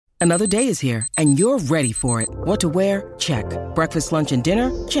Another day is here, and you're ready for it. What to wear? Check. Breakfast, lunch, and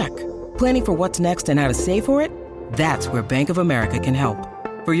dinner? Check. Planning for what's next and how to save for it? That's where Bank of America can help.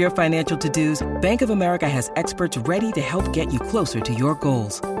 For your financial to-dos, Bank of America has experts ready to help get you closer to your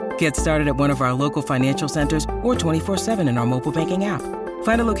goals. Get started at one of our local financial centers or 24/7 in our mobile banking app.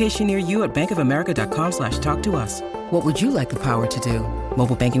 Find a location near you at bankofamerica.com/talktous. What would you like the power to do?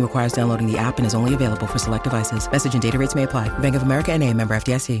 Mobile banking requires downloading the app and is only available for select devices. Message and data rates may apply. Bank of America N.A., member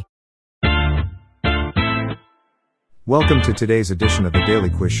FDIC. Welcome to today's edition of the Daily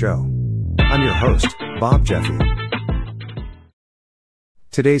Quiz Show. I'm your host, Bob Jeffy.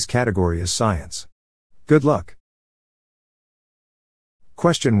 Today's category is science. Good luck.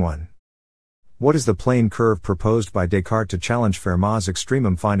 Question 1. What is the plane curve proposed by Descartes to challenge Fermat's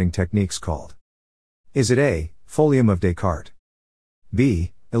extremum finding techniques called? Is it A, folium of Descartes?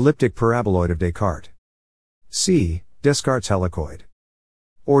 B, elliptic paraboloid of Descartes? C, Descartes' helicoid?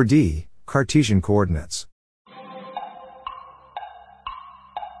 Or D, Cartesian coordinates?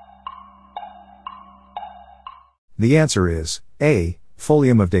 The answer is A,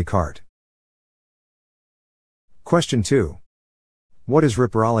 folium of Descartes. Question 2. What is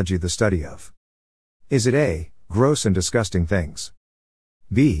ripperology the study of? Is it A, gross and disgusting things?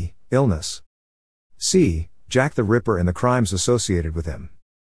 B, illness? C, Jack the Ripper and the crimes associated with him?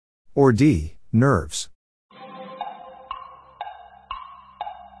 Or D, nerves?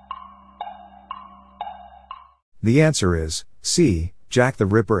 The answer is C, Jack the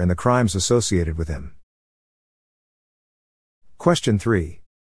Ripper and the crimes associated with him. Question 3.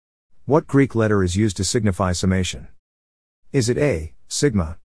 What Greek letter is used to signify summation? Is it A,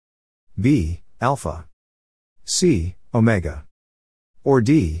 sigma? B, alpha? C, omega? Or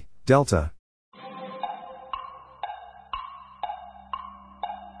D, delta?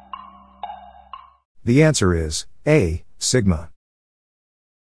 The answer is A, sigma.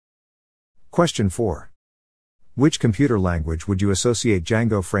 Question 4. Which computer language would you associate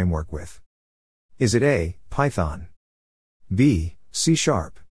Django framework with? Is it A, Python? B, C#?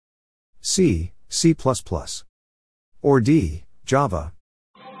 C, C++? Or D, Java?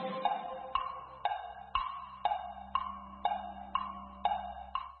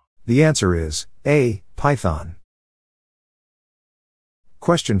 The answer is A, Python.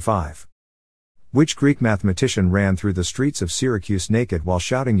 Question 5. Which Greek mathematician ran through the streets of Syracuse naked while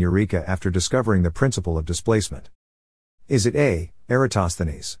shouting Eureka after discovering the principle of displacement? Is it A,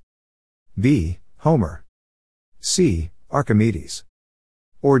 Eratosthenes? B, Homer? C, Archimedes?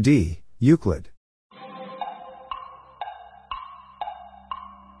 Or D, Euclid?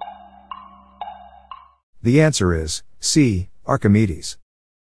 The answer is C, Archimedes.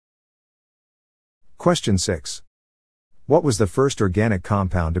 Question 6. What was the first organic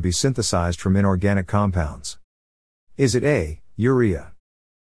compound to be synthesized from inorganic compounds? Is it A, urea?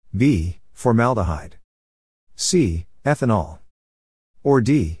 B, formaldehyde? C, ethanol? Or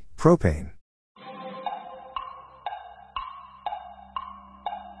D, propane?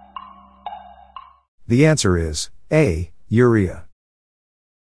 The answer is A, urea.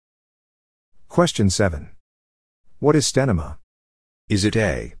 Question 7. What is Stenoma? Is it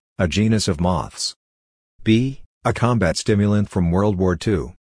A, a genus of moths? B, a combat stimulant from World War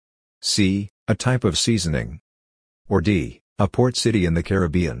II? C, a type of seasoning? Or D, a port city in the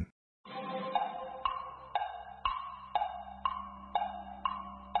Caribbean?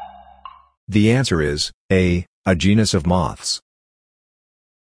 The answer is A, a genus of moths.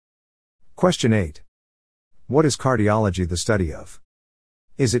 Question 8. What is cardiology the study of?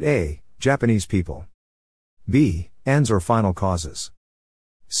 Is it A, Japanese people? B, ends or final causes?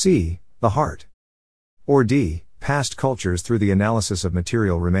 C, the heart? Or D, past cultures through the analysis of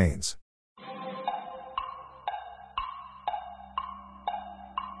material remains?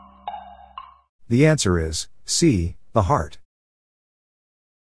 The answer is C, the heart.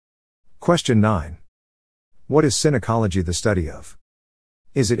 Question 9. What is synecology the study of?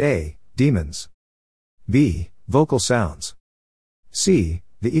 Is it A, demons? B, vocal sounds? C,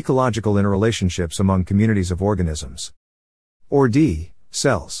 the ecological interrelationships among communities of organisms? Or D,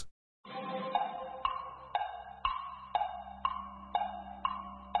 cells?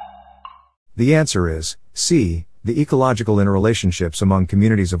 The answer is C, the ecological interrelationships among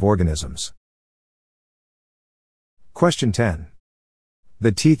communities of organisms. Question 10.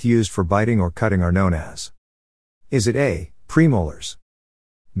 The teeth used for biting or cutting are known as? Is it A, premolars?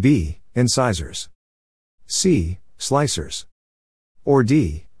 B, incisors? C, slicers? Or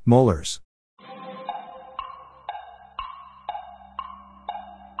D, molars?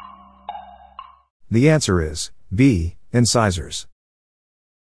 The answer is B, incisors.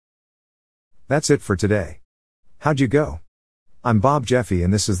 That's it for today. How'd you go? I'm Bob Jeffy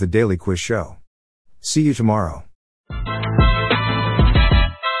and this is the Daily Quiz Show. See you tomorrow.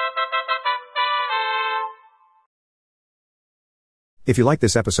 If you like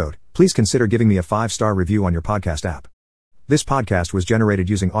this episode, please consider giving me a 5-star review on your podcast app. This podcast was generated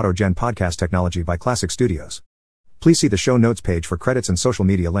using AutoGen podcast technology by Classic Studios. Please see the show notes page for credits and social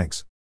media links.